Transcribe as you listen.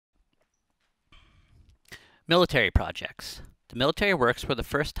Military projects. The military works were the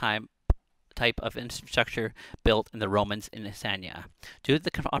first type of infrastructure built in the Romans in Hispania, due to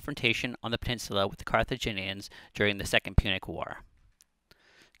the confrontation on the peninsula with the Carthaginians during the Second Punic War.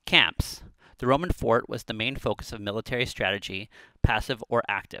 Camps. The Roman fort was the main focus of military strategy, passive or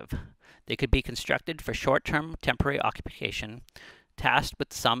active. They could be constructed for short-term temporary occupation, tasked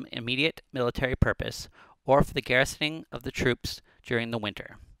with some immediate military purpose, or for the garrisoning of the troops during the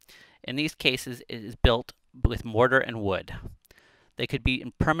winter. In these cases, it is built with mortar and wood. They could be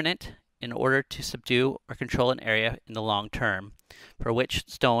permanent in order to subdue or control an area in the long term, for which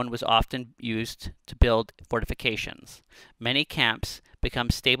stone was often used to build fortifications. Many camps become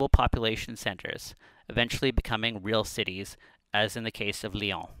stable population centers, eventually becoming real cities, as in the case of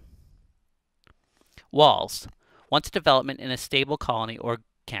Lyon. Walls. Once a development in a stable colony or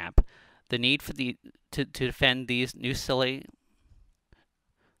camp, the need for to defend these new cities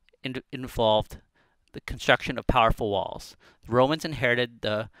involved the construction of powerful walls. The Romans inherited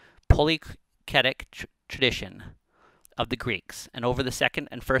the polyketic tradition of the Greeks, and over the 2nd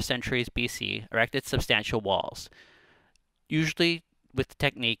and 1st centuries BC erected substantial walls, usually with the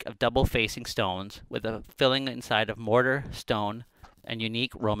technique of double-facing stones with a filling inside of mortar, stone, and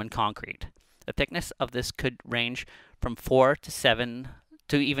unique Roman concrete. The thickness of this could range from 4 to 7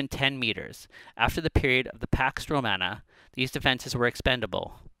 to even 10 meters. After the period of the Pax Romana, these defenses were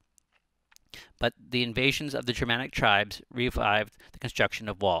expendable, but the invasions of the Germanic tribes revived the construction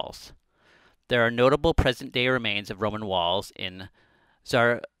of walls. There are notable present-day remains of Roman walls in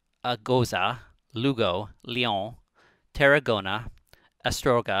Zaragoza, Lugo, Lyon, Tarragona,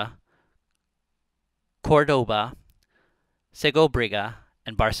 Astorga, Cordoba, Segobriga,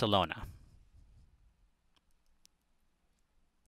 and Barcelona.